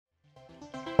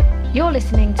You're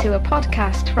listening to a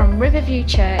podcast from Riverview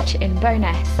Church in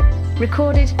Bowness,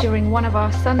 recorded during one of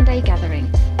our Sunday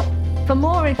gatherings. For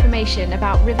more information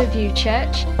about Riverview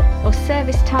Church, or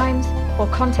service times, or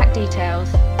contact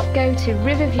details, go to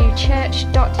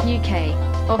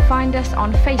riverviewchurch.uk or find us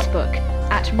on Facebook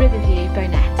at Riverview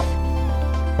Bowness.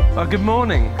 Well, good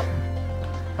morning.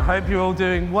 I hope you're all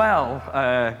doing well.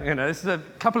 This is a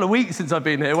couple of weeks since I've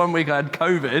been here. 1 week I had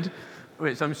COVID,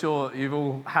 which I'm sure you've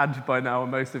all had by now, or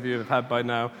most of you have had by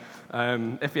now.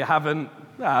 If you haven't,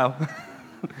 well,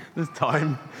 there's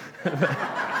time.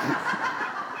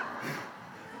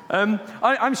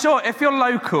 I'm sure if you're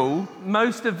local,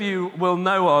 most of you will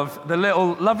know of the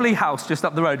little lovely house just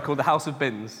up the road called the House of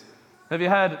Bins. Have you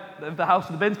heard of the House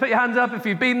of the Bins? Put your hands up if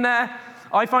you've been there.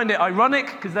 I find it ironic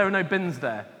because there are no bins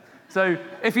there. So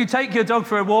if you take your dog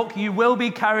for a walk, you will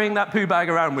be carrying that poo bag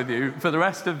around with you for the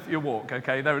rest of your walk,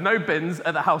 okay? There are no bins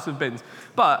at the House of Bins.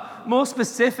 But more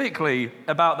specifically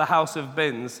about the House of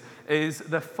Bins is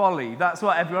the folly. That's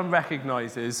what everyone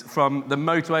recognises from the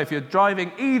motorway. If you're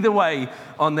driving either way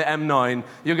on the M9,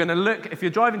 you're going to look, if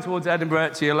you're driving towards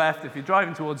Edinburgh, to your left. If you're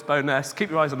driving towards Bowness, keep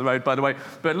your eyes on the road, by the way,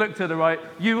 but look to the right,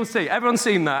 you will see. Everyone's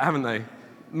seen that, haven't they?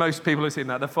 Most people have seen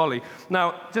that, the folly.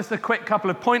 Now, just a quick couple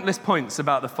of pointless points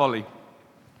about the folly,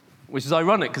 which is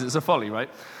ironic because it's a folly, right?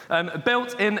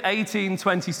 Built in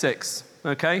 1826,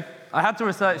 okay? I had to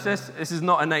research this. This is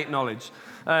not innate knowledge.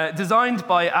 Designed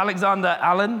by Alexander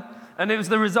Allen, and it was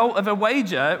the result of a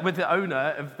wager with the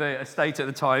owner of the estate at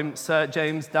the time, Sir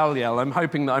James Dalyell. I'm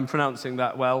hoping that I'm pronouncing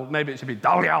that well. Maybe it should be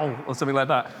Dalyell or something like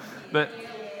that. But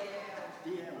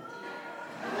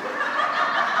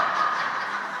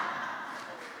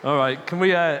all right, can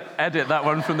we edit that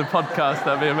one from the podcast?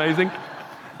 That'd be amazing.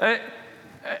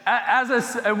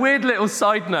 As a weird little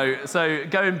side note, so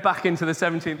going back into the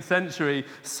 17th century,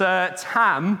 Sir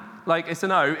Tam, like it's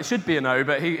an O, it should be an O,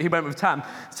 but he went with Tam.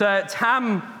 Sir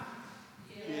Tam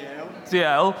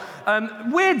DL.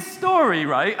 Weird story,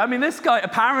 right? I mean, this guy,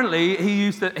 apparently,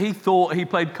 he thought he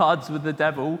played cards with the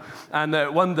devil, and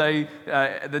one day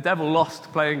the devil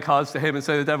lost playing cards to him, and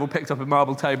so the devil picked up a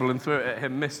marble table and threw it at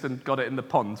him, missed and got it in the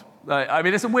pond. I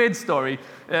mean, it's a weird story.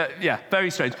 Very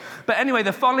strange. But anyway,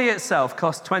 the folly itself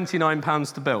cost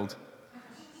 £29 to build.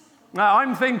 Now,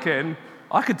 I'm thinking,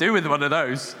 I could do with one of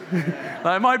those.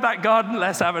 Like in my back garden,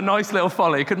 let's have a nice little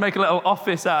folly. Could make a little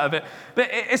office out of it. But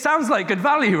it sounds like good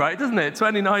value, right, doesn't it?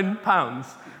 £29.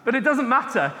 But it doesn't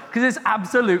matter, because it's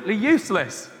absolutely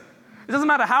useless. It doesn't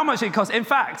matter how much it costs. In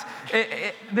fact,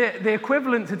 the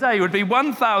equivalent today would be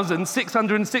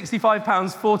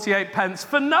 £1,665.48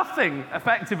 for nothing,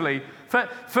 effectively, for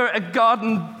a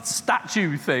garden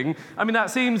statue thing. I mean, that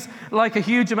seems like a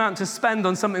huge amount to spend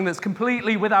on something that's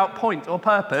completely without point or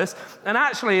purpose. And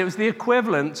actually, it was the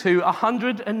equivalent to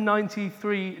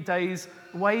 193 days'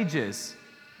 wages.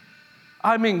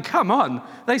 I mean, come on.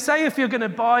 They say if you're going to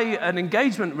buy an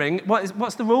engagement ring,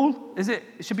 what's the rule? It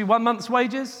should be 1 month's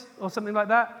wages or something like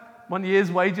that? 1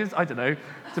 year's wages? I don't know.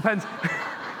 Depends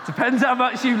how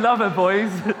much you love her, boys.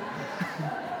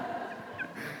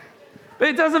 But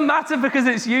it doesn't matter because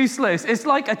it's useless. It's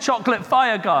like a chocolate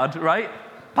fire guard, right?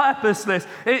 Purposeless.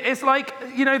 It's like,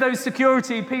 those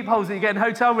security peepholes that you get in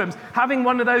hotel rooms. Having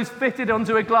one of those fitted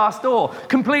onto a glass door.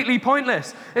 Completely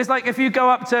pointless. It's like if you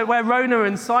go up to where Rona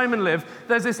and Simon live,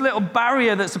 there's this little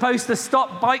barrier that's supposed to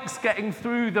stop bikes getting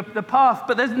through the path,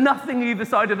 but there's nothing either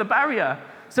side of the barrier.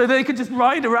 So they could just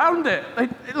ride around it.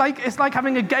 It's like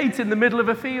having a gate in the middle of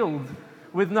a field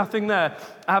with nothing there.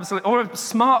 Absolutely. Or a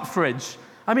smart fridge.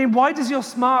 I mean, why does your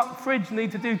smart fridge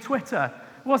need to do Twitter?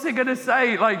 What's it going to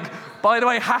say? Like, by the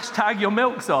way, hashtag your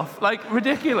milk's off. Like,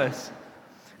 ridiculous.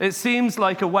 It seems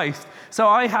like a waste. So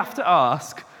I have to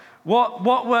ask, what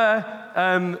were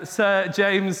Sir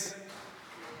James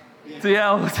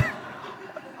DL's?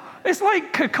 It's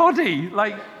like Kirkcaldy.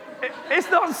 Like,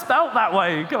 it's not spelt that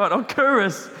way. Come on, or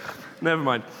Curus. Never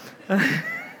mind.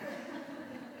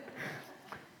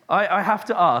 I have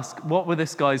to ask, what were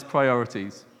this guy's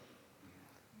priorities?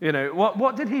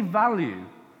 What did he value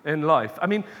in life? I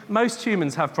mean, most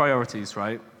humans have priorities,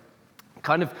 right?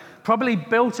 Kind of probably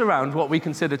built around what we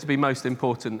consider to be most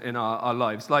important in our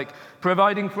lives, like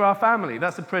providing for our family.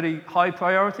 That's a pretty high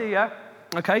priority, yeah?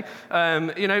 Okay.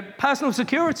 Personal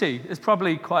security is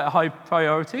probably quite a high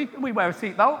priority. We wear a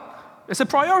seatbelt. It's a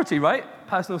priority, right?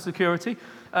 Personal security.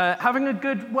 Having a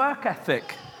good work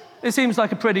ethic. It seems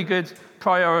like a pretty good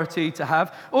priority to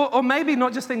have. Or maybe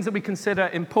not just things that we consider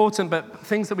important, but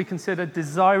things that we consider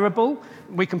desirable.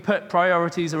 We can put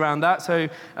priorities around that. So,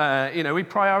 we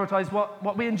prioritize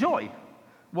what we enjoy,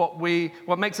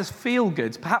 what makes us feel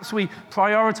good. Perhaps we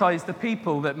prioritize the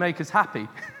people that make us happy.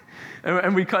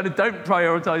 And we kind of don't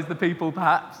prioritize the people,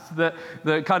 perhaps,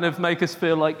 that kind of make us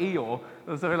feel like Eeyore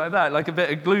or something like that, like a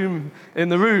bit of gloom in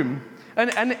the room.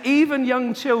 And even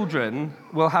young children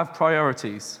will have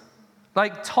priorities.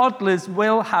 Like toddlers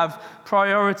will have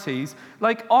priorities.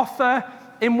 Like offer,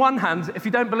 in one hand, if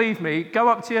you don't believe me, go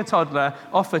up to your toddler,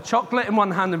 offer chocolate in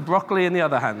one hand and broccoli in the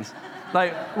other hand.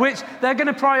 Like, which they're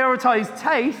going to prioritize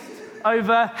taste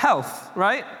over health,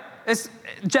 right? It's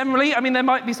generally, I mean, there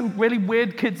might be some really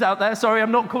weird kids out there. Sorry,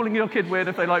 I'm not calling your kid weird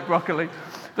if they like broccoli.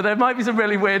 But there might be some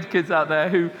really weird kids out there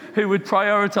who would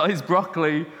prioritize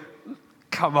broccoli,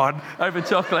 come on, over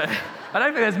chocolate. I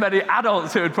don't think there's many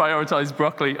adults who would prioritize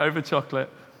broccoli over chocolate.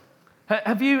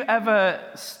 Have you ever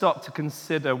stopped to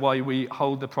consider why we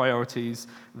hold the priorities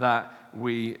that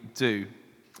we do?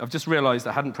 I've just realized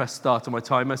I hadn't pressed start on my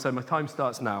timer, so my time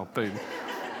starts now. Boom.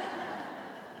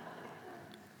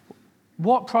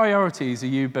 What priorities are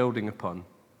you building upon?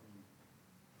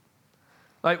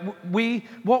 Like,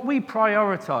 what we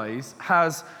prioritize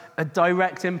has a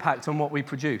direct impact on what we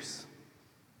produce.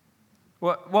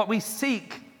 What we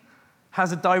seek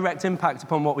has a direct impact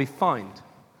upon what we find.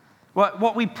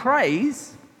 What we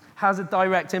praise has a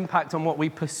direct impact on what we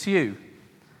pursue.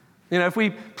 You know, if we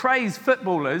praise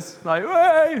footballers, like,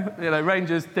 hey, you know,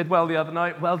 Rangers did well the other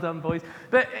night, well done, boys.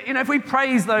 But, you know, if we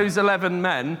praise those 11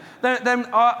 men, then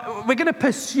we're going to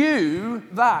pursue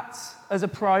that as a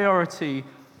priority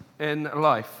in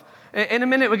life. In a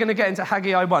minute, we're going to get into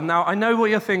Haggai 1. Now, I know what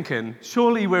you're thinking.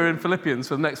 Surely we're in Philippians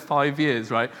for the next 5 years,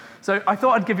 right? So I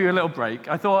thought I'd give you a little break.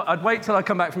 I thought I'd wait till I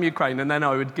come back from Ukraine, and then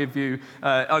I would give you,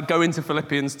 I'd go into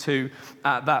Philippians 2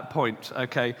 at that point,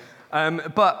 okay?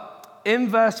 But in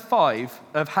verse 5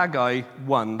 of Haggai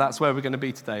 1, that's where we're going to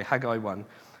be today, Haggai 1.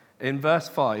 In verse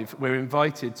 5, we're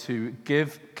invited to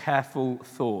give careful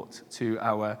thought to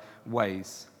our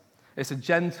ways. It's a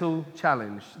gentle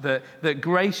challenge that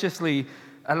graciously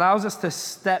allows us to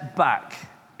step back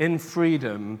in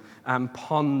freedom and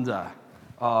ponder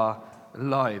our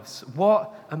lives.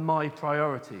 What are my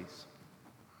priorities?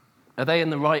 Are they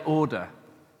in the right order?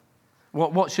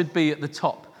 What should be at the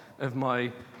top of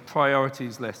my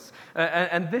priorities list?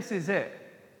 And this is it.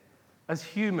 As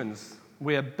humans,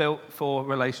 we are built for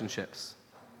relationships.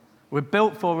 We're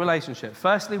built for relationship.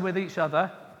 Firstly, with each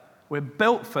other. We're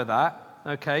built for that,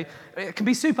 okay? It can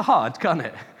be super hard, can't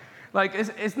it? Like,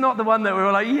 it's not the one that we're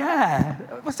all like, yeah.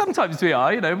 Well, sometimes we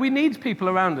are, you know. We need people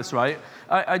around us, right?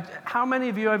 How many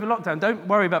of you over lockdown, don't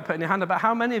worry about putting your hand up, but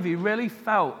how many of you really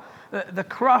felt the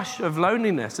crush of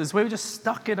loneliness as we were just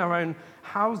stuck in our own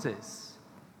houses?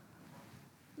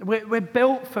 We're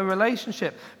built for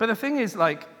relationship. But the thing is,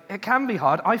 like, it can be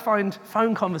hard. I find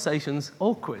phone conversations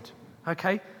awkward,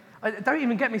 okay? Don't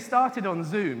even get me started on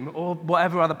Zoom or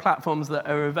whatever other platforms that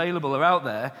are available or out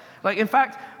there. Like, in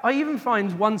fact, I even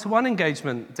find one-to-one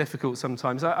engagement difficult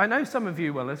sometimes. I know some of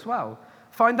you will as well.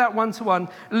 Find that one-to-one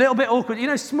a little bit awkward. You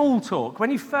know, small talk.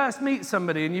 When you first meet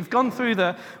somebody and you've gone through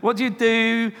the, what do you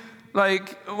do?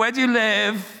 Like, where do you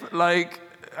live? Like,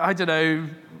 I don't know.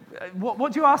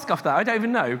 What do you ask after that? I don't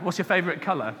even know. What's your favorite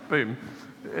color? Boom.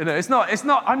 You know, it's not,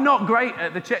 I'm not great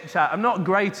at the chit-chat. I'm not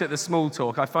great at the small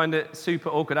talk. I find it super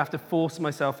awkward. I have to force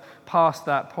myself past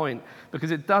that point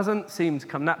because it doesn't seem to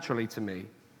come naturally to me.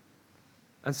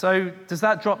 And so does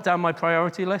that drop down my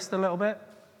priority list a little bit?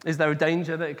 Is there a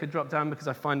danger that it could drop down because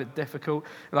I find it difficult?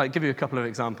 Like, give you a couple of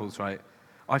examples, right?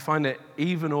 I find it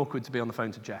even awkward to be on the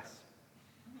phone to Jess.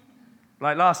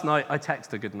 Like last night, I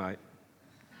texted her good night.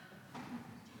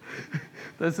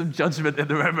 There's some judgment in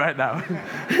the room right now.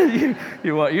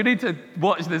 You need to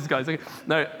watch this, guys.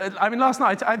 No, I mean, last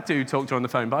night I do talk to her on the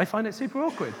phone, but I find it super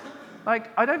awkward. Like,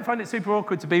 I don't find it super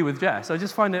awkward to be with Jess. I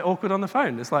just find it awkward on the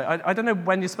phone. It's like, I don't know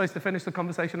when you're supposed to finish the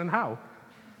conversation and how.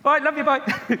 All right, love you, bye.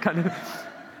 kind of.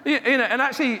 You know, and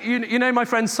actually, you know my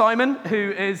friend Simon,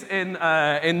 who is in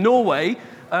Norway.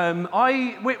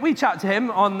 We chat to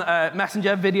him on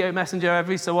Messenger, video Messenger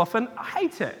every so often. I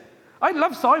hate it. I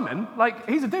love Simon. Like,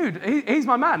 he's a dude. He's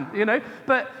my man, you know.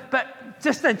 But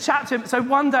just then chat to him. So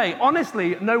one day,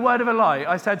 honestly, no word of a lie,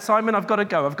 I said, Simon, I've got to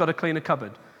go. I've got to clean a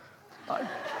cupboard.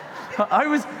 I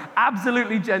was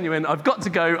absolutely genuine. I've got to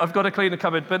go. I've got to clean a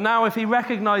cupboard. But now if he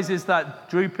recognizes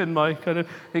that droop in my kind of,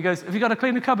 he goes, have you got to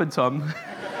clean a cupboard, Tom?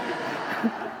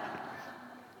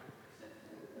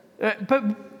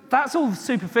 But that's all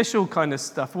superficial kind of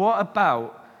stuff. What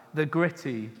about the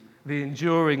gritty, the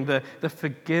enduring, the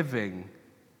forgiving,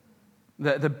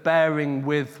 the bearing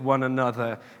with one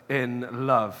another in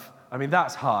love? I mean,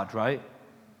 that's hard, right?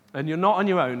 And you're not on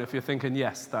your own if you're thinking,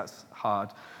 yes, that's hard.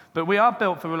 But we are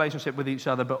built for relationship with each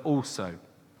other, but also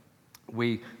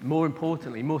more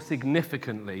importantly, more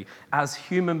significantly, as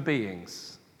human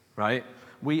beings, right?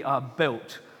 we are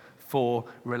built for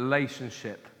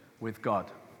relationship with God.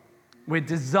 We're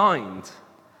designed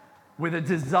with a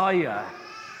desire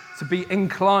to be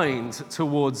inclined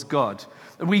towards God.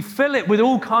 We fill it with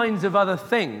all kinds of other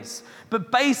things,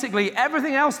 but basically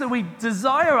everything else that we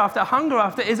desire after, hunger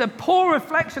after, is a poor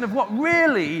reflection of what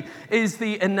really is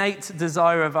the innate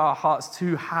desire of our hearts,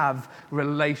 to have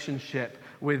relationship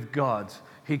with God.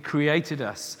 He created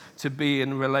us to be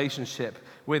in relationship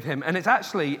with him, and it's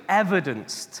actually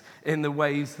evidenced in the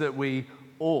ways that we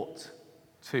ought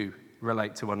to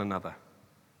relate to one another.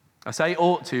 I say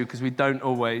ought to because we don't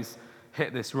always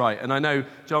hit this right. And I know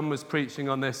John was preaching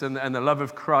on this and the love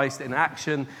of Christ in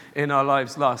action in our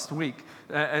lives last week.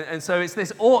 And so it's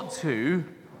this ought to,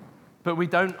 but we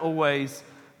don't always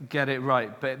get it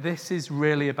right. But this is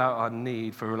really about our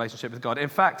need for a relationship with God. In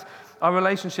fact, our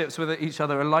relationships with each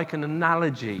other are like an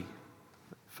analogy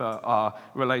for our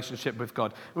relationship with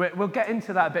God. We'll get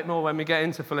into that a bit more when we get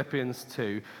into Philippians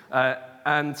 2.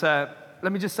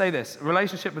 Let me just say this.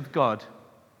 Relationship with God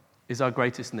is our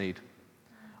greatest need.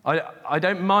 I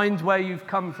don't mind where you've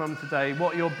come from today,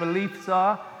 what your beliefs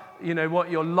are,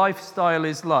 what your lifestyle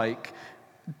is like.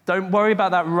 Don't worry about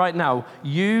that right now.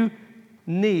 You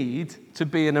need to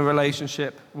be in a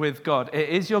relationship with God. It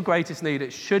is your greatest need.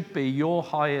 It should be your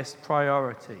highest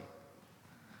priority.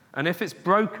 And if it's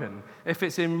broken, if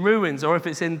it's in ruins, or if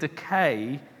it's in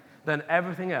decay, then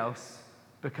everything else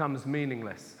becomes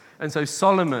meaningless. And so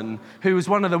Solomon, who was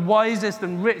one of the wisest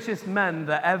and richest men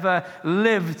that ever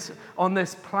lived on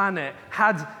this planet,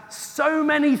 had so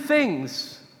many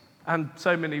things, and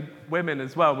so many women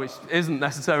as well, which isn't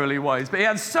necessarily wise, but he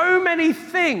had so many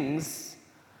things,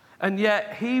 and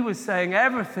yet he was saying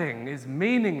everything is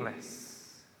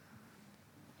meaningless.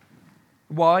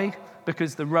 Why?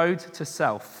 Because the road to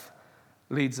self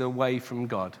leads away from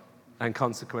God, and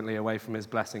consequently away from his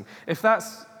blessing. If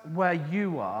that's where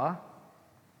you are,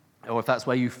 or if that's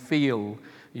where you feel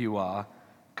you are,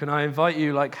 can I invite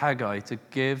you, like Haggai, to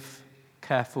give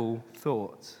careful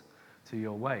thought to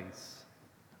your ways?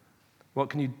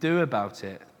 What can you do about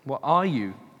it? What are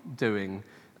you doing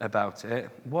about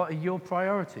it? What are your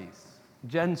priorities?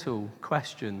 Gentle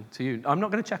question to you. I'm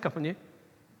not going to check up on you.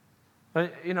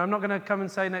 I'm not going to come and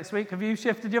say next week, have you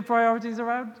shifted your priorities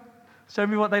around? Show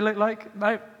me what they look like.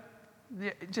 No,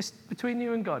 just between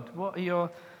you and God, what are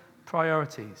your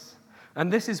priorities?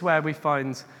 And this is where we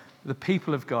find the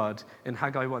people of God in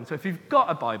Haggai 1. So if you've got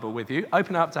a Bible with you,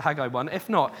 open it up to Haggai 1. If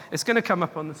not, it's going to come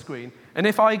up on the screen. And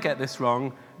if I get this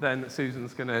wrong, then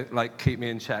Susan's going to keep me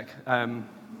in check. I'm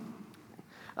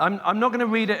not going to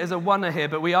read it as a oneer here,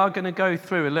 but we are going to go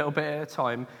through a little bit at a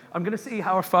time. I'm going to see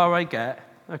how far I get,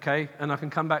 okay? And I can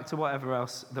come back to whatever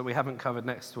else that we haven't covered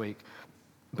next week.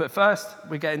 But first,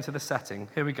 we get into the setting.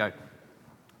 Here we go.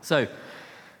 So,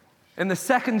 in the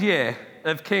second year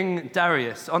of King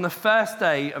Darius, on the first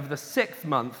day of the 6th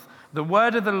month, the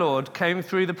word of the Lord came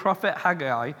through the prophet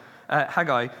Haggai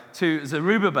to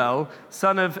Zerubbabel,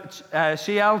 son of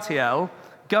Shealtiel,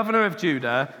 governor of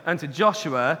Judah, and to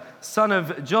Joshua, son of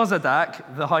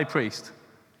Jozadak, the high priest.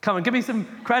 Come on, give me some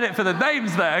credit for the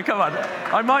names there. Come on.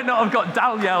 I might not have got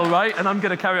Daliel right, and I'm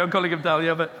going to carry on calling him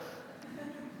Daliel, but...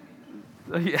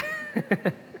 yeah.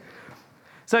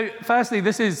 So, firstly,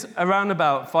 this is around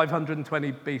about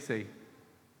 520 BC.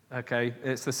 Okay,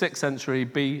 it's the 6th century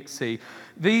BC.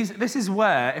 This is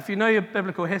where, if you know your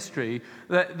biblical history,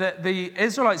 that the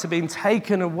Israelites have been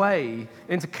taken away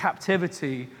into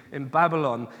captivity in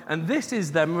Babylon, and this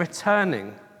is them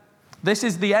returning. This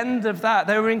is the end of that.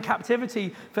 They were in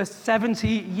captivity for 70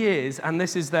 years, and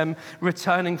this is them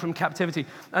returning from captivity.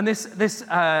 And this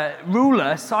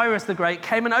ruler, Cyrus the Great,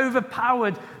 came and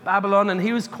overpowered Babylon, and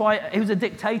he was a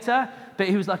dictator, but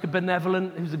he was like he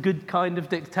was a good kind of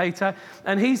dictator.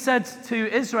 And he said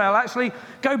to Israel, actually,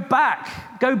 go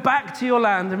back to your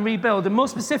land and rebuild. And more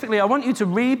specifically, I want you to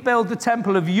rebuild the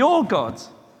temple of your God.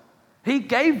 He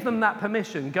gave them that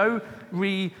permission. Go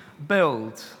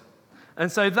rebuild.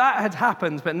 And so that had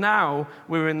happened, but now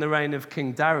we're in the reign of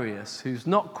King Darius, who's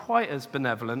not quite as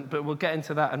benevolent, but we'll get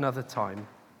into that another time.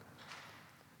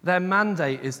 Their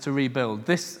mandate is to rebuild.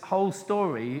 This whole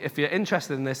story, if you're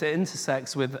interested in this, it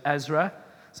intersects with Ezra.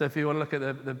 So if you want to look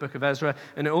at the book of Ezra,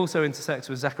 and it also intersects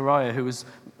with Zechariah, who was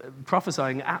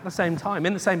prophesying at the same time,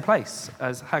 in the same place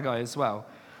as Haggai as well.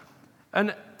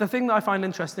 And the thing that I find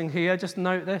interesting here, just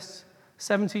note this,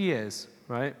 70 years,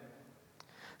 right?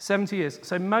 70 years.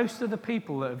 So most of the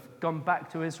people that have gone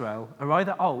back to Israel are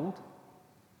either old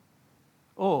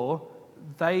or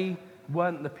they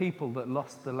weren't the people that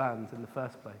lost the land in the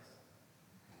first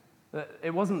place.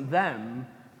 It wasn't them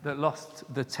that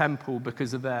lost the temple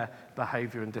because of their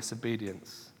behavior and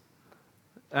disobedience.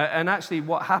 And actually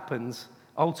what happens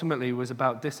ultimately was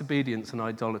about disobedience and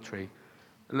idolatry,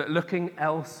 looking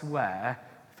elsewhere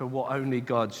for what only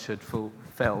God should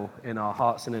fulfill in our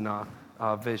hearts and in our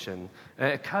vision.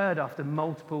 It occurred after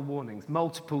multiple warnings,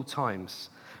 multiple times.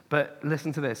 But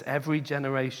listen to this, every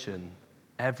generation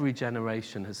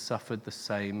has suffered the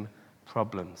same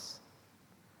problems.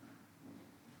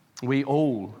 We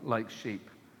all, like sheep,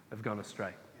 have gone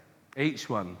astray. Each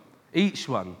one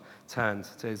turned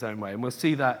to his own way. And we'll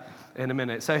see that in a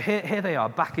minute. So here they are,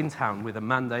 back in town with a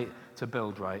mandate to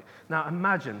build right. Now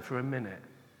imagine for a minute,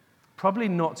 probably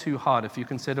not too hard if you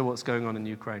consider what's going on in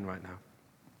Ukraine right now.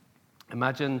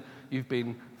 Imagine you've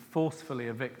been forcefully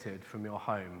evicted from your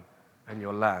home and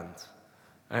your land.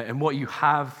 And what you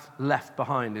have left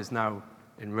behind is now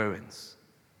in ruins.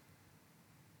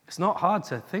 It's not hard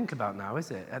to think about now,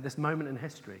 is it, at this moment in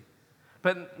history?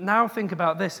 But now think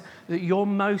about this, that your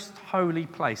most holy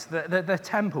place, the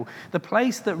temple, the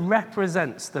place that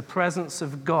represents the presence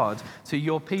of God to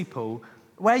your people,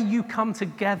 where you come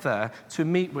together to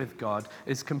meet with God,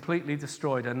 is completely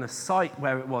destroyed, and the site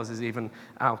where it was is even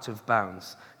out of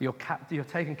bounds. You're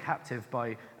taken captive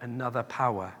by another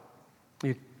power.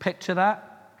 You picture that?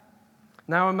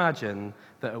 Now imagine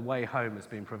that a way home has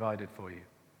been provided for you.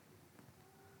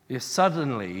 You're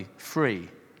suddenly free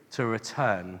to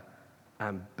return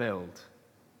and build.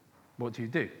 What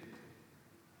do?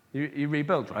 You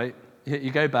rebuild, right?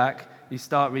 You go back, you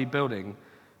start rebuilding.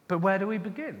 But where do we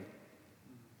begin?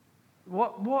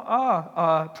 What are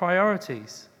our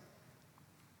priorities?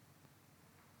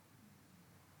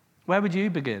 Where would you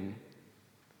begin?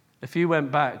 If you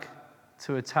went back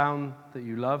to a town that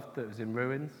you loved that was in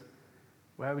ruins,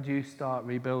 where would you start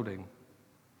rebuilding?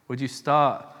 Would you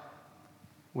start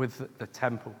with the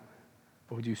temple?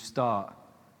 Or would you start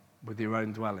with your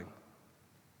own dwelling?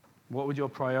 What would your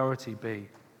priority be?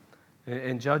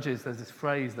 In Judges, there's this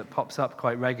phrase that pops up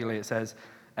quite regularly. It says,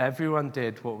 everyone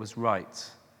did what was right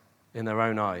in their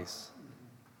own eyes.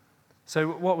 So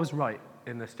what was right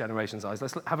in this generation's eyes?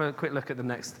 Let's have a quick look at the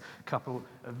next couple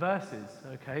of verses,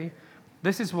 okay?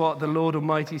 This is what the Lord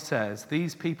Almighty says.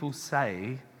 These people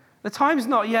say, the time's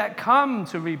not yet come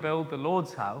to rebuild the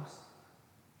Lord's house.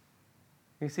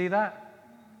 You see that?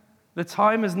 The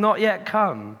time has not yet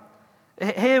come.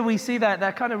 Here we see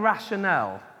that kind of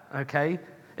rationale, okay?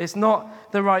 It's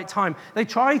not the right time. They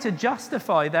try to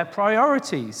justify their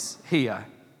priorities here.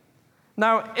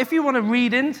 Now, if you want to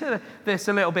read into this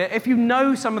a little bit, if you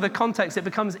know some of the context, it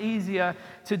becomes easier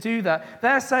to do that.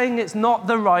 They're saying it's not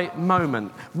the right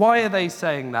moment. Why are they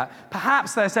saying that?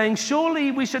 Perhaps they're saying,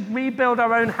 surely we should rebuild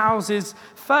our own houses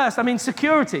first. I mean,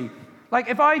 security. Like,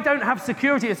 if I don't have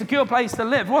security, a secure place to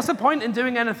live, what's the point in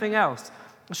doing anything else?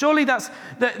 Surely that's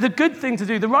the good thing to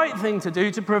do, the right thing to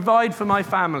do, to provide for my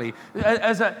family.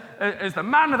 As the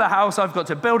man of the house, I've got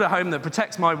to build a home that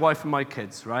protects my wife and my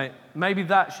kids, right? Maybe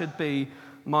that should be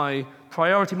my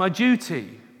priority, my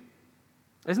duty.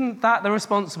 Isn't that the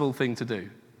responsible thing to do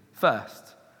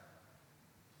first?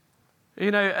 You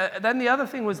know, then the other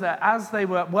thing was that as they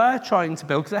were trying to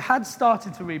build, because they had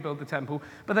started to rebuild the temple,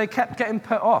 but they kept getting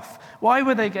put off. Why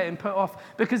were they getting put off?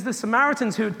 Because the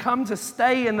Samaritans who had come to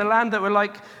stay in the land that were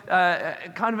like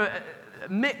kind of a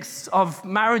mix of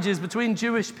marriages between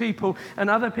Jewish people and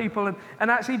other people,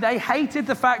 and actually they hated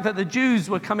the fact that the Jews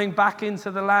were coming back into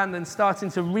the land and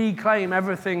starting to reclaim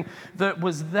everything that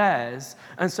was theirs,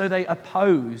 and so they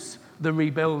oppose the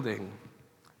rebuilding.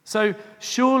 So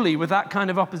surely with that kind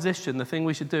of opposition, the thing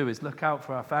we should do is look out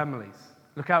for our families,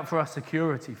 look out for our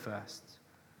security first.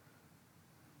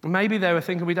 Maybe they were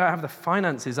thinking we don't have the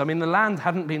finances. I mean, the land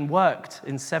hadn't been worked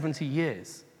in 70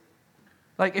 years.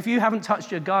 Like, if you haven't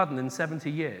touched your garden in 70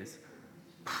 years,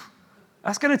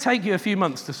 that's going to take you a few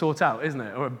months to sort out, isn't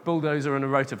it? Or a bulldozer and a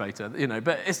rotavator, you know,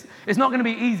 but it's not going to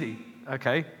be easy,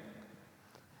 okay?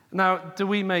 Now, do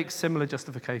we make similar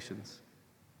justifications?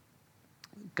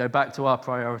 Go back to our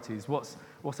priorities.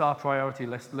 What's our priority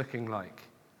list looking like?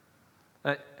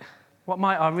 What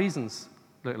might our reasons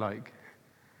look like?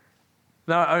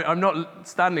 Now, I'm not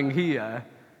standing here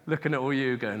looking at all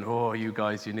you going, oh, you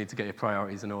guys, you need to get your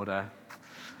priorities in order.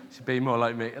 You should be more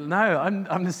like me. No,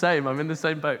 I'm the same. I'm in the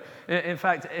same boat. In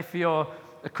fact, if you're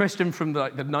a Christian from the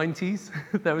 90s,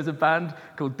 there was a band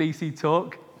called DC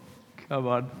Talk. Come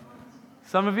on.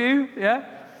 Some of you,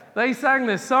 yeah? They sang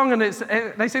this song, and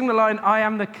they sing the line, I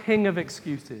am the king of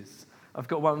excuses. I've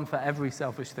got one for every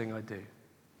selfish thing I do.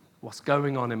 What's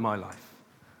going on in my life?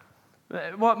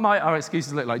 What might our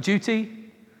excuses look like?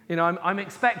 Duty? You know, I'm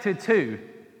expected to.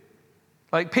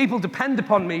 Like, people depend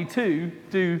upon me to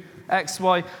do X,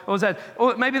 Y, or Z.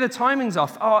 Or maybe the timing's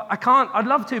off. Oh, I can't, I'd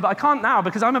love to, but I can't now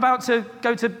because I'm about to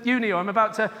go to uni, or I'm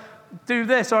about to do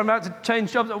this, or I'm about to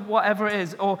change jobs, or whatever it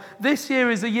is. Or this year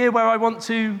is a year where I want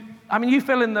to, you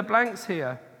fill in the blanks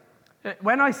here.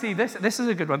 When I see this is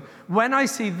a good one. When I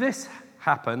see this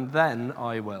happen, then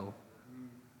I will.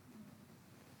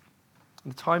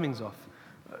 The timing's off.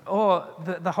 Or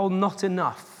the whole not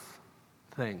enough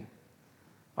thing.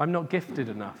 I'm not gifted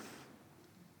enough.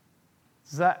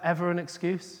 Is that ever an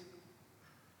excuse?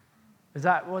 Is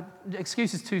that what?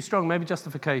 Excuse is too strong, maybe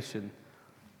justification.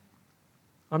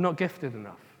 I'm not gifted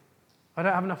enough. I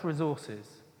don't have enough resources.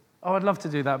 Oh, I'd love to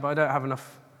do that, but I don't have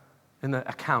enough in the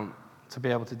account to be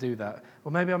able to do that.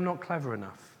 Or maybe I'm not clever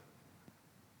enough.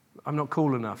 I'm not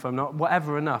cool enough. I'm not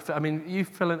whatever enough. You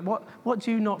fill in, what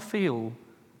do you not feel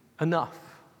enough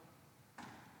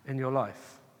in your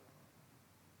life?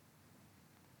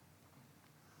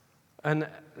 And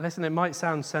listen, it might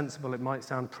sound sensible, it might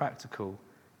sound practical,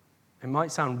 it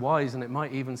might sound wise, and it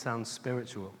might even sound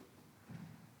spiritual.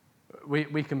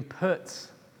 We can put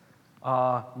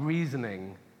our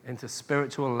reasoning into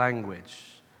spiritual language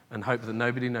and hope that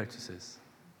nobody notices.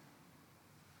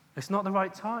 It's not the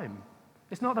right time.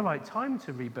 It's not the right time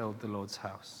to rebuild the Lord's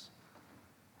house.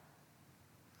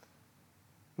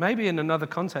 Maybe in another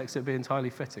context it'd be entirely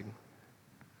fitting.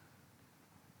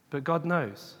 But God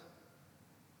knows.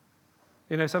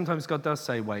 Sometimes God does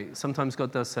say wait. Sometimes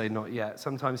God does say not yet.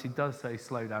 Sometimes he does say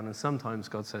slow down. And sometimes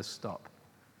God says stop.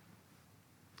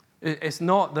 It's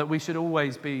not that we should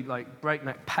always be like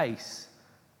breakneck pace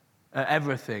at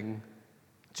everything.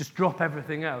 Just drop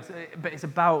everything else. But it's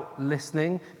about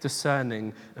listening,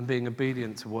 discerning, and being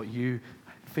obedient to what you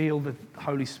feel the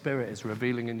Holy Spirit is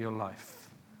revealing in your life,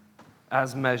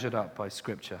 as measured up by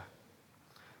Scripture.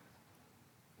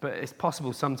 But it's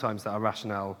possible sometimes that our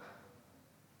rationales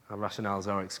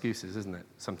are excuses, isn't it?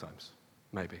 Sometimes,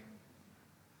 maybe.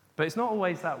 But it's not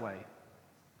always that way.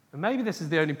 And maybe this is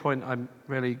the only point I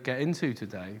really get into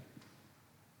today.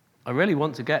 I really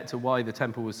want to get to why the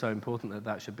temple was so important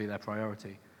that should be their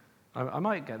priority. I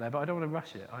might get there, but I don't want to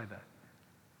rush it either.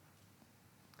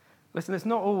 Listen, it's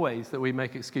not always that we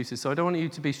make excuses, so I don't want you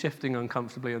to be shifting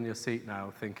uncomfortably on your seat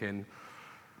now, thinking,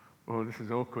 oh, this is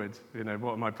awkward.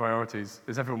 What are my priorities?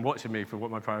 Is everyone watching me for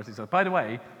what my priorities are? By the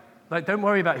way, don't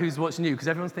worry about who's watching you, because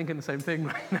everyone's thinking the same thing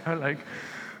right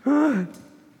now.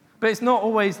 But it's not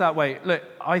always that way. Look,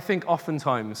 I think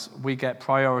oftentimes we get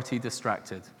priority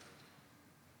distracted.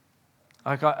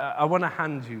 I want to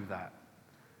hand you that.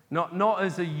 Not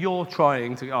as a you're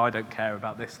trying to, I don't care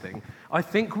about this thing. I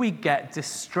think we get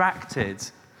distracted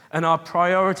and our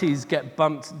priorities get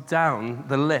bumped down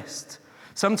the list.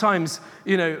 Sometimes,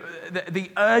 the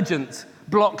urgent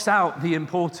blocks out the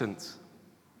important.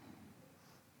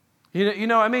 You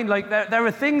know what I mean? There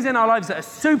are things in our lives that are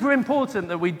super important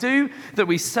that we do, that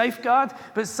we safeguard,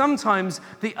 but sometimes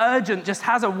the urgent just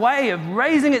has a way of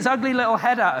raising its ugly little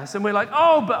head at us, and we're like,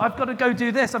 oh, but I've got to go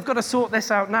do this. I've got to sort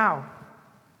this out now.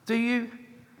 Do you?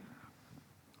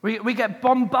 We get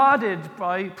bombarded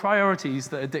by priorities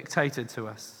that are dictated to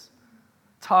us.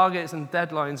 Targets and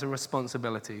deadlines and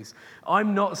responsibilities.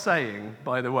 I'm not saying,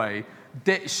 by the way,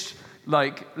 ditch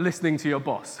listening to your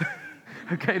boss.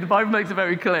 Okay, the Bible makes it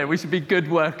very clear we should be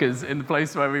good workers in the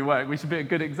place where we work. We should be a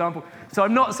good example. So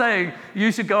I'm not saying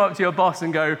you should go up to your boss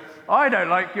and go, I don't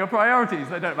like your priorities.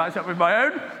 They don't match up with my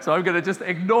own, so I'm going to just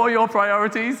ignore your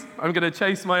priorities. I'm going to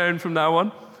chase my own from now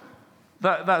on.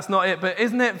 That's not it. But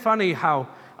isn't it funny how,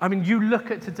 you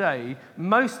look at today,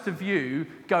 most of you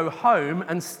go home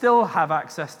and still have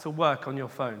access to work on your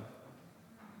phone.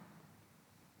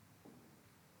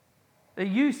 It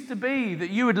used to be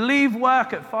that you would leave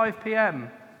work at 5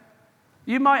 p.m.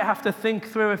 You might have to think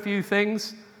through a few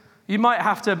things. You might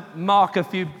have to mark a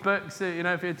few books, if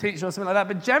you're a teacher or something like that.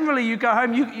 But generally, you go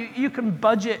home, you can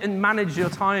budget and manage your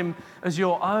time as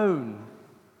your own.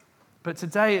 But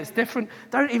today, it's different.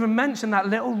 Don't even mention that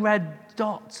little red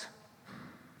dot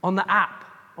on the app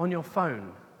on your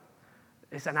phone.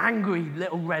 It's an angry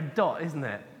little red dot, isn't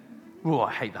it? Oh,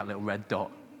 I hate that little red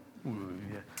dot. Ooh,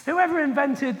 yeah. Whoever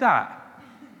invented that?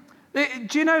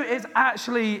 Do you know it's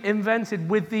actually invented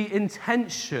with the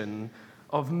intention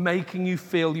of making you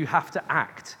feel you have to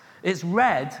act? It's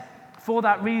red for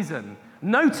that reason.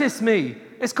 Notice me.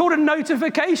 It's called a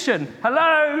notification.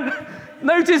 Hello?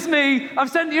 Notice me. I've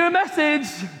sent you a message.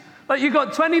 You've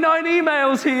got 29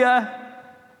 emails here.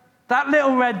 That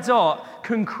little red dot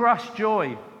can crush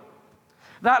joy.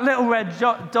 That little red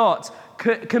dot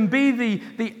can be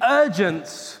the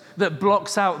urgent that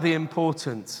blocks out the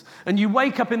important. And you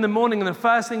wake up in the morning and the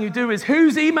first thing you do is,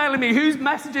 who's emailing me? Who's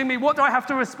messaging me? What do I have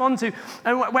to respond to?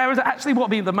 And whereas actually what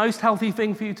would be the most healthy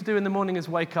thing for you to do in the morning is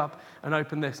wake up and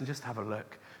open this and just have a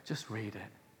look. Just read it.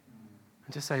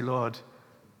 And just say, Lord,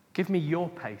 give me your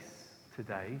pace.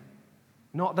 today,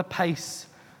 not the pace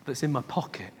that's in my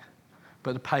pocket,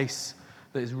 but the pace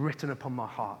that is written upon my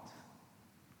heart.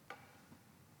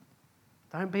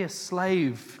 Don't be a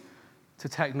slave to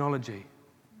technology.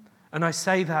 And I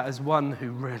say that as one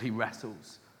who really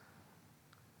wrestles.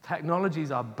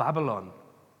 Technologies are Babylon.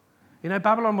 You know,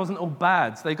 Babylon wasn't all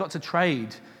bad. They got to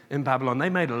trade in Babylon. They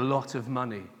made a lot of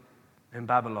money in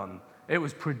Babylon. It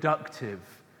was productive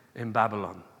in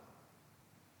Babylon.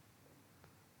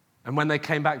 And when they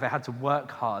came back, they had to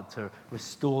work hard to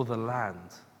restore the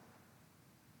land.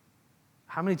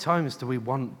 How many times do we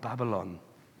want Babylon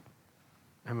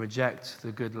and reject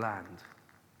the good land,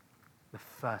 the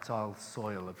fertile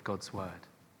soil of God's word?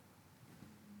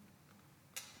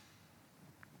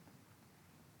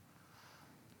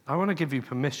 I want to give you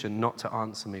permission not to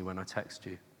answer me when I text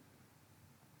you.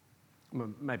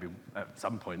 Well, maybe at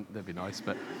some point, that'd be nice,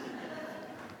 but...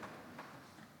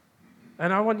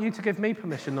 And I want you to give me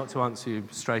permission not to answer you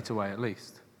straight away, at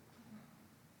least.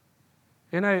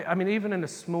 You know, I mean, even in a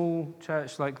small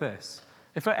church like this,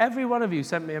 if every one of you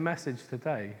sent me a message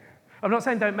today, I'm not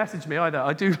saying don't message me either.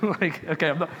 I do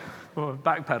I'm not,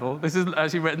 backpedal. This isn't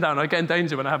actually written down. I get in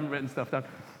danger when I haven't written stuff down.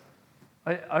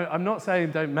 I'm not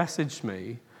saying don't message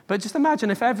me, but just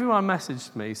imagine if everyone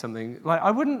messaged me something, like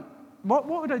what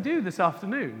would I do this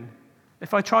afternoon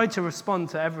if I tried to respond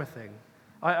to everything?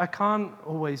 I can't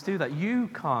always do that. You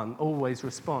can't always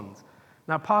respond.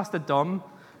 Now, Pastor Dom,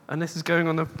 and this is going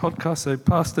on the podcast, so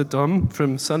Pastor Dom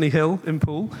from Sunny Hill in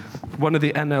Poole, one of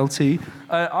the NLT,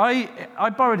 I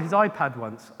borrowed his iPad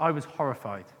once. I was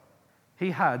horrified. He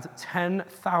had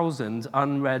 10,000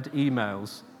 unread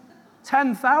emails.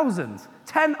 10,000.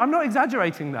 I'm not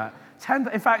exaggerating that.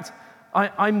 In fact,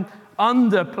 I'm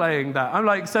underplaying that. I'm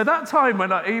like, so that time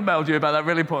when I emailed you about that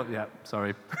really important... Yeah,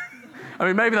 sorry. I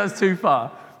mean, maybe that's too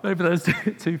far. Maybe that's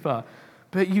too far.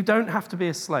 But you don't have to be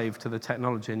a slave to the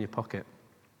technology in your pocket.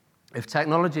 If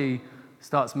technology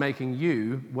starts making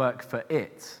you work for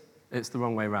it, it's the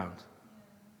wrong way around.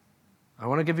 I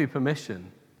want to give you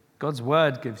permission. God's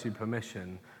word gives you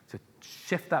permission to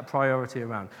shift that priority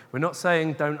around. We're not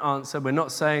saying don't answer. We're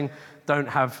not saying don't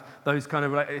have those kind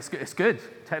of... It's good.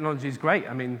 Technology is great.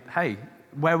 I mean, hey,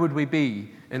 where would we be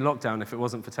in lockdown if it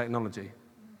wasn't for technology?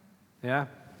 Yeah?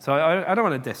 So I don't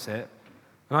want to diss it.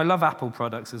 And I love Apple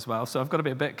products as well, so I've got to be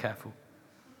a bit careful.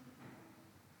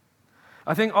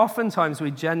 I think oftentimes we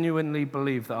genuinely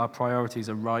believe that our priorities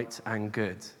are right and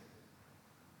good.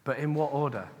 But in what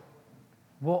order?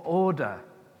 What order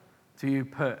do you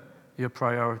put your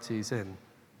priorities in?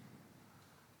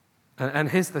 And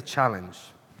here's the challenge.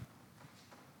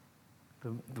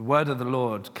 The word of the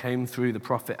Lord came through the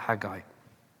prophet Haggai.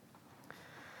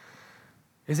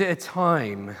 Is it a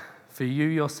time for you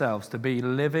yourselves to be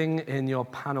living in your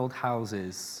paneled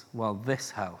houses while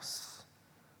this house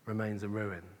remains a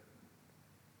ruin?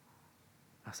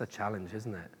 That's a challenge,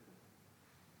 isn't it?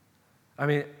 I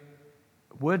mean,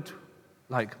 wood,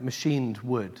 like machined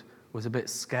wood, was a bit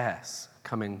scarce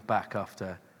coming back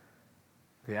after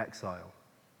the exile.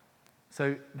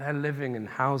 So they're living in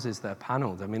houses that are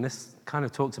paneled. I mean, this kind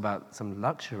of talks about some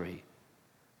luxury,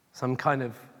 some kind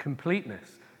of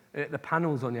completeness. The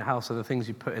panels on your house are the things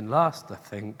you put in last, I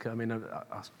think. I mean,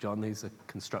 ask John, he's a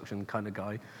construction kind of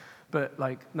guy. But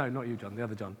no, not you, John, the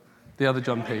other John. The other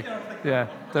John P. Yeah,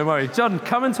 don't worry. John,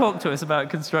 come and talk to us about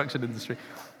construction industry.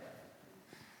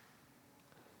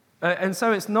 And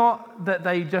so it's not that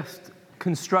they just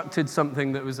constructed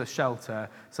something that was a shelter,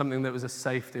 something that was a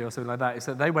safety or something like that. It's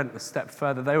that they went a step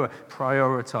further. They were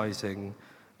prioritizing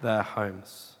their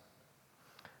homes.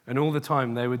 And all the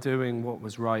time, they were doing what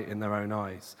was right in their own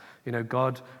eyes. You know,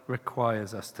 God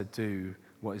requires us to do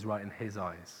what is right in his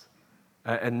eyes.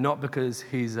 And not because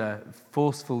he's a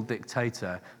forceful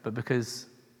dictator, but because,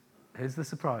 here's the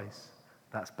surprise,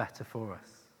 that's better for us.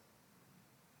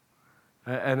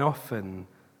 And often,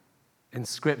 in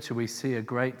Scripture, we see a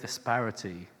great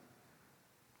disparity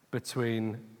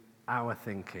between our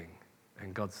thinking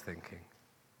and God's thinking.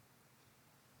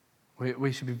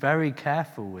 We should be very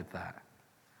careful with that.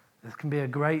 There can be a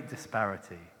great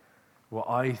disparity, what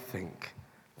I think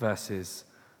versus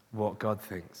what God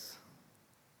thinks.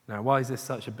 Now, why is this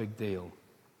such a big deal?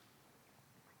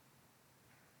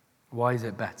 Why is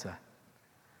it better?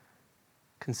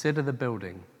 Consider the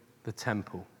building, the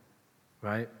temple,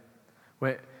 right?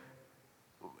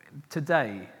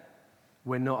 Today,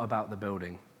 we're not about the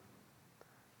building.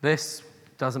 This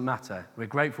doesn't matter. We're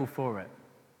grateful for it.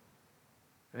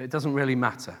 It doesn't really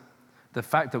matter. The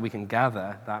fact that we can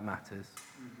gather, that matters.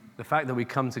 The fact that we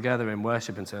come together in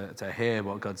worship and to hear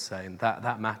what God's saying,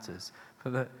 that matters.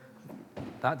 But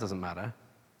that doesn't matter.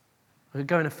 We could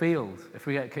go in a field if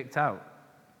we get kicked out.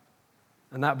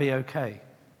 and that'd be okay.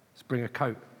 Just bring a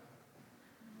coat.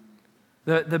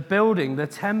 The building, the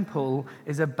temple,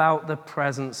 is about the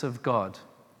presence of God.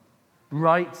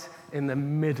 Right in the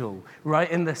middle, right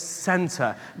in the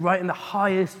center, right in the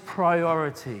highest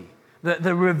priority.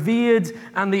 The revered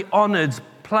and the honored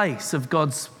place of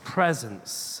God's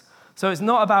presence. So it's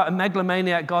not about a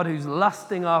megalomaniac God who's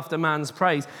lusting after man's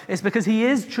praise. It's because he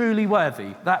is truly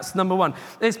worthy. That's number one.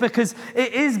 It's because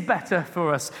it is better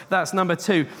for us. That's number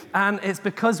two. And it's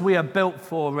because we are built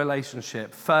for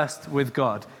relationship, first with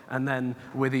God and then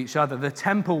with each other. The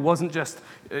temple wasn't just,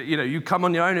 you come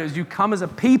on your own. It was you come as a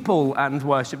people and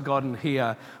worship God and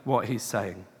hear what he's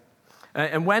saying.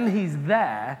 And when he's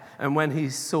there and when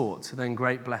he's sought, then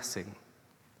great blessing.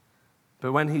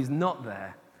 But when he's not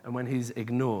there and when he's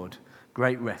ignored,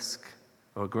 great risk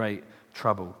or great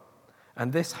trouble.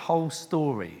 And this whole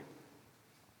story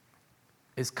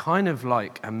is kind of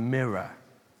like a mirror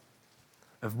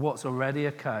of what's already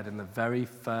occurred in the very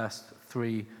first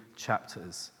 3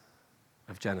 chapters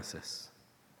of Genesis.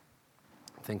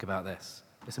 Think about this.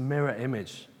 It's a mirror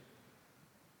image.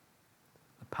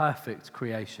 A perfect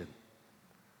creation.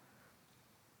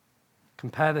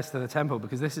 Compare this to the temple,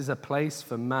 because this is a place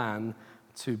for man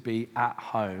to be at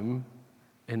home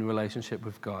in relationship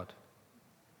with God.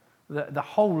 The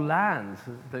whole land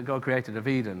that God created of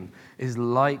Eden is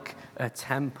like a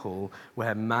temple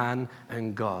where man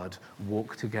and God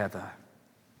walk together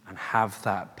and have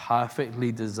that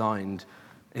perfectly designed,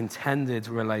 intended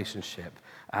relationship.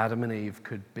 Adam and Eve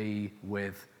could be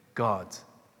with God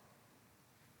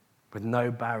with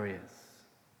no barriers.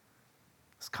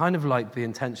 It's kind of like the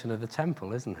intention of the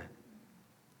temple, isn't it?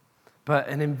 But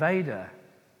an invader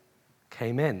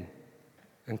came in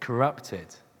and corrupted,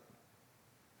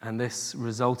 and this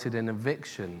resulted in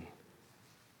eviction.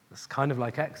 It's kind of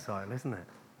like exile, isn't it?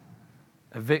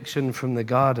 Eviction from the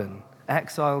garden,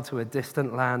 exile to a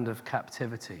distant land of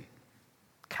captivity,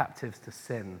 captives to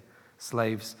sin,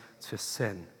 slaves to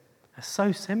sin. They're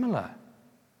so similar.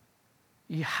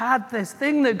 You had this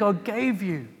thing that God gave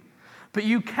you, but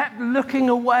you kept looking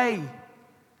away.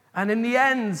 And in the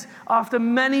end, after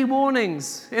many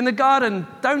warnings in the garden,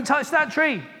 don't touch that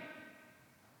tree.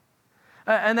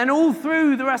 And then all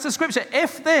through the rest of Scripture,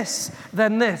 if this,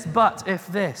 then this, but if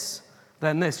this,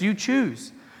 then this. You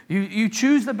choose. You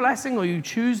choose the blessing or you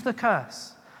choose the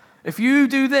curse. If you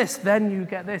do this, then you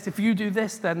get this. If you do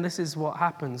this, then this is what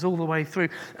happens all the way through.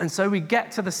 And so we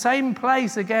get to the same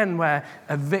place again where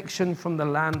eviction from the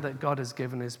land that God has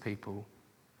given his people,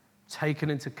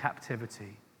 taken into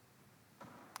captivity.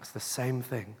 It's the same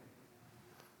thing.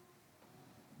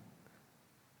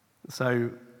 So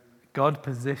God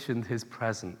positioned his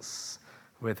presence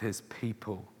with his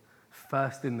people,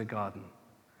 first in the garden,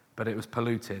 but it was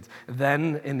polluted.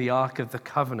 Then in the Ark of the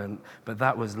Covenant, but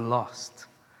that was lost.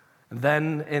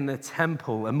 Then in the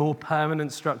temple, a more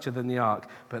permanent structure than the Ark,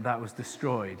 but that was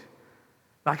destroyed.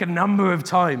 Like a number of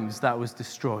times that was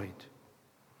destroyed.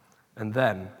 And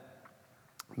then,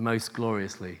 most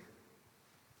gloriously,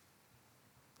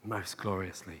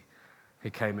 he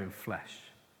came in flesh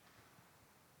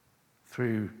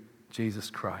through Jesus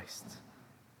Christ.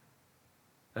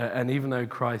 And even though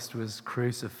Christ was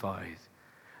crucified,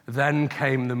 then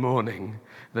came the morning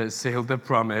that sealed the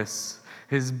promise.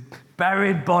 His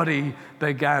buried body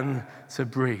began to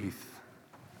breathe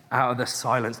out of the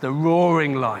silence, the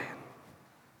roaring lion.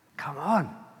 Come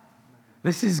on.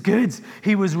 This is good.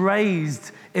 He was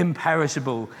raised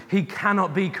imperishable. He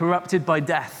cannot be corrupted by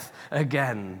death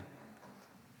again.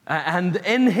 And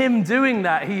in him doing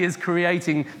that, he is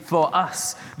creating for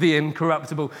us the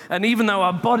incorruptible. And even though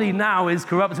our body now is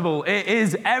corruptible, it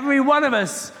is every one of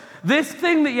us. This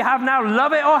thing that you have now,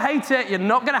 love it or hate it, you're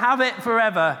not going to have it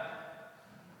forever.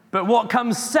 But what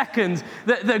comes second,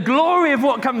 the glory of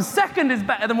what comes second is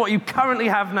better than what you currently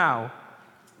have now.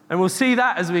 And we'll see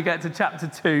that as we get to chapter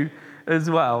 2 as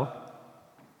well.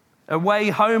 A way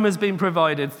home has been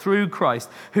provided through Christ,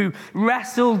 who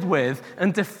wrestled with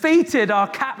and defeated our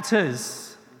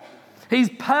captors. He's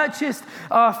purchased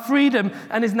our freedom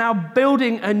and is now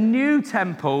building a new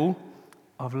temple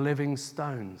of living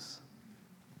stones.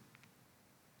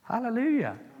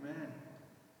 Hallelujah. Amen.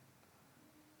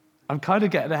 I'm kind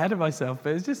of getting ahead of myself,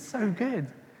 but it's just so good.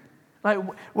 Like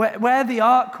where the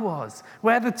ark was,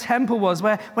 where the temple was,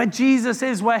 where Jesus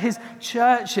is, where his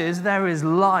church is, there is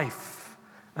life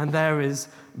and there is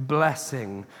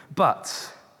blessing.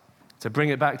 But to bring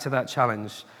it back to that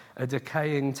challenge, a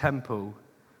decaying temple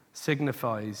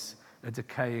signifies a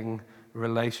decaying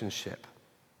relationship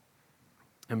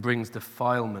and brings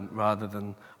defilement rather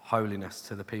than holiness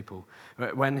to the people.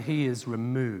 When he is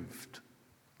removed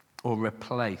or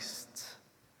replaced,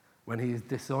 when he is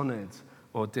dishonored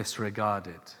or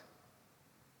disregarded,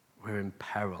 we're in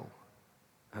peril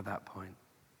at that point.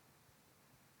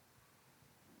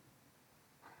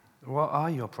 What are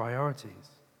your priorities?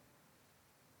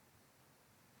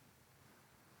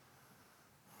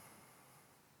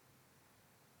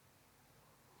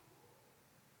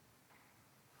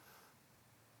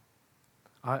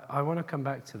 I want to come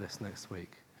back to this next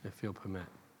week, if you'll permit.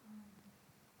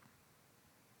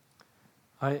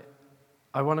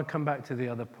 I want to come back to the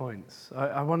other points.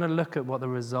 I want to look at what the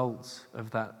results of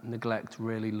that neglect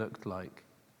really looked like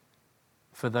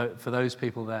for those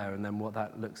people there, and then what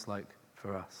that looks like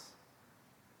for us.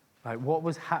 Like what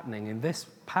was happening in this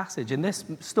passage, in this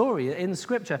story, in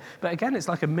Scripture. But again, it's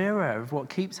like a mirror of what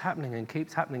keeps happening and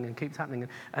keeps happening and keeps happening.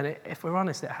 And if we're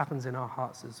honest, it happens in our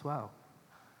hearts as well.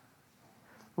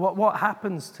 What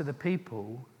happens to the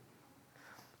people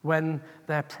when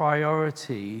their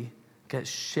priority gets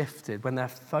shifted, when their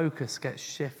focus gets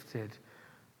shifted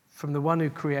from the one who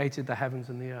created the heavens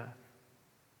and the earth,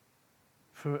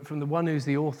 from the one who's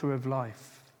the author of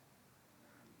life,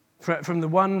 from the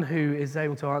one who is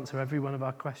able to answer every one of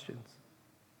our questions,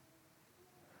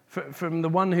 from the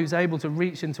one who's able to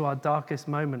reach into our darkest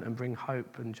moment and bring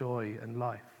hope and joy and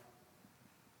life,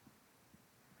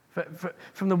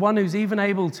 from the one who's even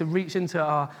able to reach into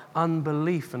our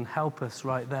unbelief and help us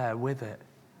right there with it.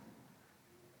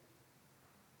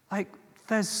 Like,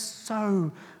 there's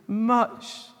so much.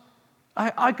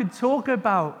 I could talk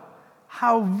about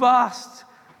how vast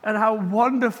and how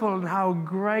wonderful and how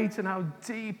great and how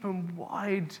deep and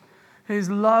wide His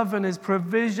love and His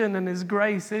provision and His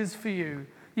grace is for you.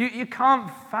 You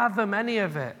can't fathom any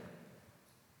of it.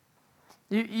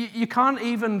 You can't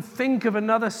even think of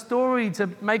another story to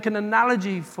make an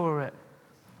analogy for it.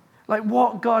 Like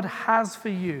what God has for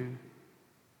you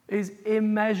is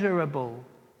immeasurable.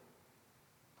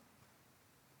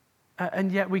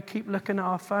 And yet we keep looking at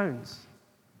our phones.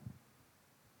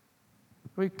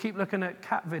 We keep looking at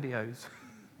cat videos.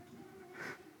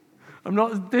 I'm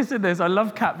not dissing this. I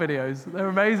love cat videos. They're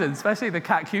amazing, especially the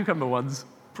cat cucumber ones.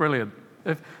 Brilliant.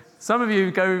 If some of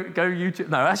you go YouTube.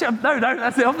 No, actually, no,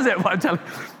 that's the opposite of what I'm telling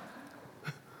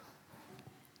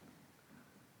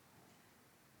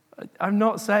you. I'm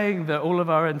not saying that all of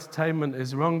our entertainment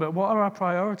is wrong, but what are our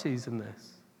priorities in this?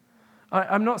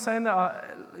 I'm not saying that our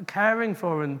caring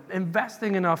for and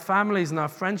investing in our families and our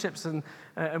friendships and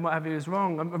what have you is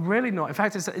wrong. I'm really not. In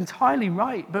fact, it's entirely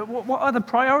right. But what are the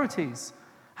priorities?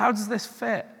 How does this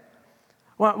fit?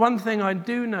 Well, one thing I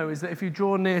do know is that if you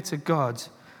draw near to God,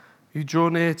 you draw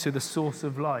near to the source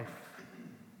of life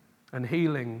and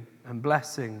healing and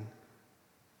blessing.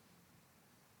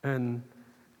 And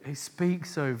He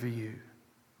speaks over you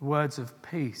words of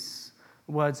peace,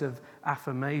 words of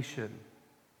affirmation,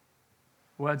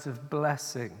 words of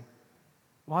blessing.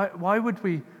 Why would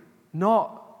we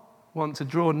not want to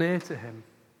draw near to Him?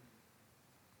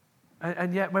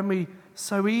 And yet when we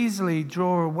so easily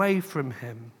draw away from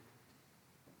Him,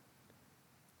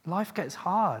 life gets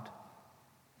hard.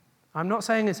 I'm not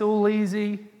saying it's all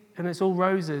easy and it's all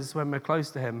roses when we're close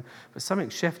to Him, but something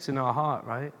shifts in our heart,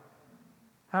 right?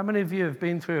 How many of you have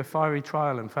been through a fiery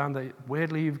trial and found that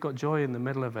weirdly you've got joy in the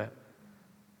middle of it?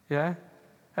 Yeah?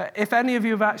 If any of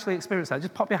you have actually experienced that,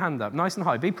 just pop your hand up, nice and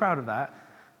high. Be proud of that.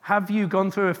 Have you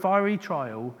gone through a fiery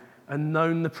trial and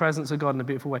known the presence of God in a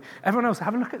beautiful way? Everyone else,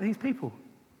 have a look at these people.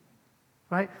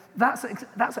 Right? That's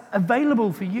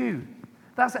available for you.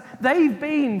 They've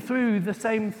been through the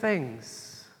same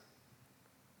things.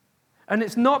 And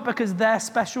it's not because they're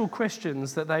special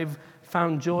Christians that they've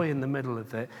found joy in the middle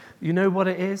of it. You know what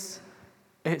it is?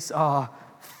 It's our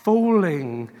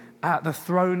falling at the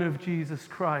throne of Jesus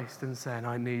Christ and saying,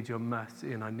 I need your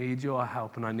mercy and I need your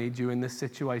help and I need you in this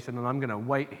situation and I'm going to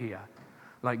wait here.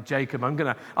 Like Jacob, I'm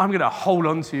going to hold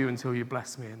on to you until you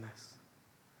bless me in this.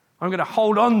 I'm going to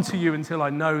hold on to you until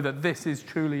I know that this is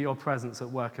truly your presence at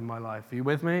work in my life. Are you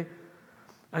with me?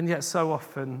 And yet so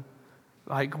often,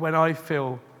 like when I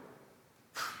feel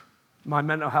my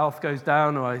mental health goes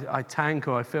down or I tank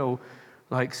or I feel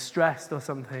like stressed or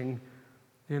something,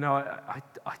 you know, I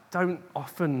don't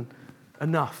often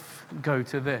enough go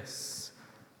to this.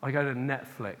 I go to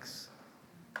Netflix.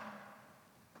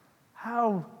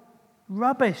 How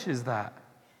rubbish is that?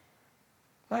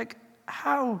 Like,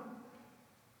 how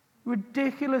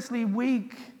ridiculously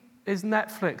weak is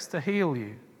Netflix to heal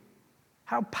you?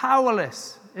 How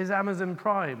powerless is Amazon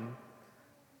Prime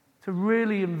to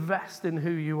really invest in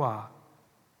who you are?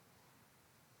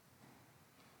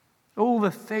 All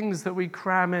the things that we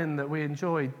cram in that we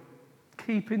enjoy,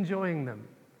 keep enjoying them.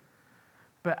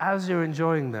 But as you're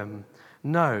enjoying them,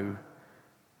 know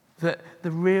that the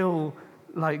real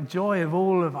joy of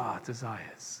all of our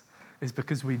desires is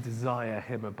because we desire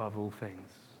him above all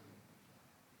things.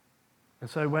 And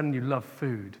so when you love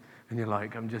food and you're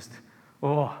like,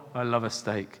 I love a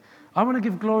steak. I want to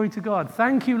give glory to God.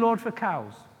 Thank you, Lord, for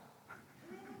cows.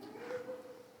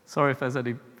 Sorry if there's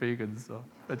any vegans or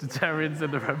vegetarians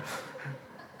in the room.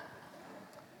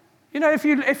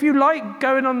 If you like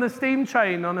going on the steam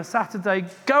train on a Saturday,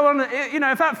 go on,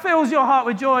 if that fills your heart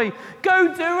with joy,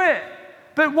 go do it.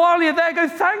 But while you're there, go,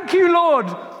 thank you, Lord.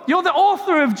 You're the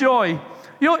author of joy.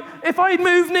 If I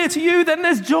move near to you, then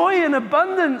there's joy and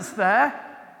abundance there.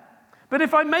 But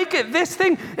if I make it this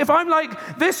thing, if I'm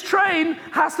like, this train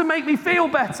has to make me feel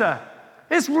better,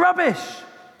 it's rubbish.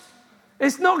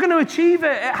 It's not going to achieve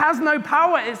it. It has no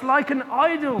power. It's like an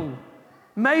idol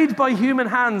made by human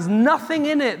hands. Nothing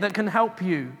in it that can help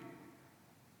you.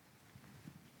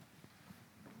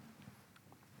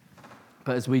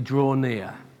 But as we draw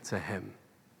near to him,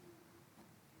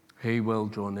 he will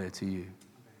draw near to you.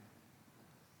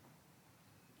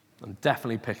 I'm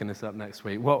definitely picking this up next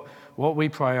week. What we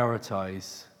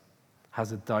prioritize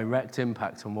has a direct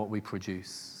impact on what we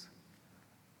produce.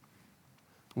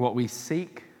 What we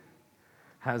seek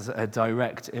has a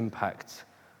direct impact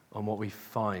on what we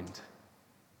find.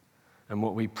 And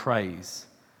what we praise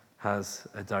has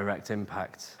a direct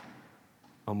impact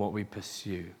on what we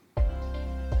pursue.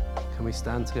 Can we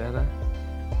stand together?